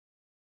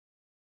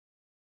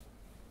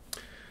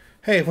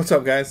Hey, what's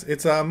up, guys?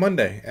 It's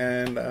Monday,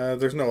 and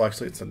there's no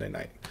actually it's Sunday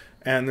night,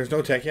 and there's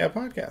no Tech Yeah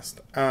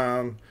podcast.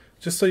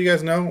 Just so you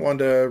guys know, I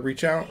wanted to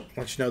reach out,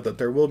 let you know that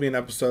there will be an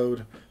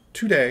episode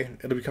today.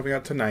 It'll be coming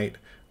out tonight.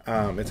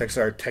 It's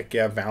actually our Tech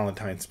Yeah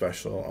Valentine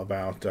special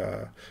about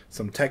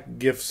some tech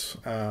gifts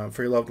for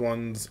your loved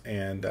ones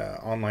and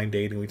online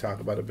dating. We talk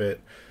about a bit,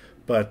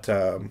 but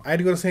I had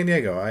to go to San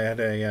Diego. I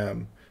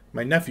had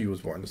my nephew was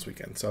born this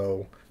weekend,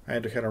 so I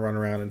had to kind of run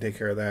around and take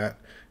care of that,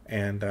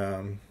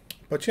 and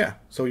but yeah,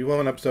 so you will have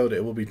an episode.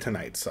 It will be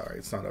tonight. Sorry,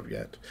 it's not up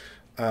yet.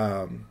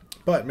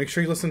 But make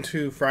sure you listen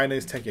to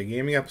Friday's Tech Yeah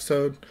Gaming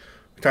episode.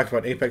 We talked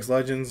about Apex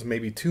Legends,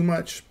 maybe too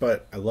much,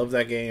 but I love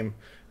that game.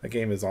 That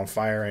game is on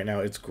fire right now.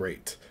 It's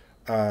great.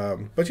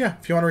 But yeah,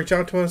 if you want to reach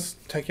out to us,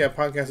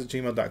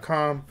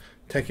 techyeahpodcast@gmail.com,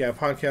 Tech Yeah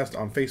Podcast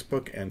on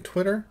Facebook and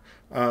Twitter.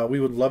 We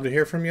would love to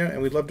hear from you,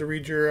 and we'd love to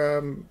read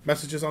your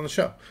messages on the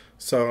show.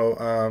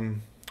 So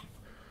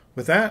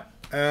with that,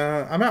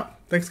 I'm out.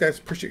 Thanks, guys.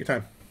 Appreciate your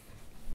time.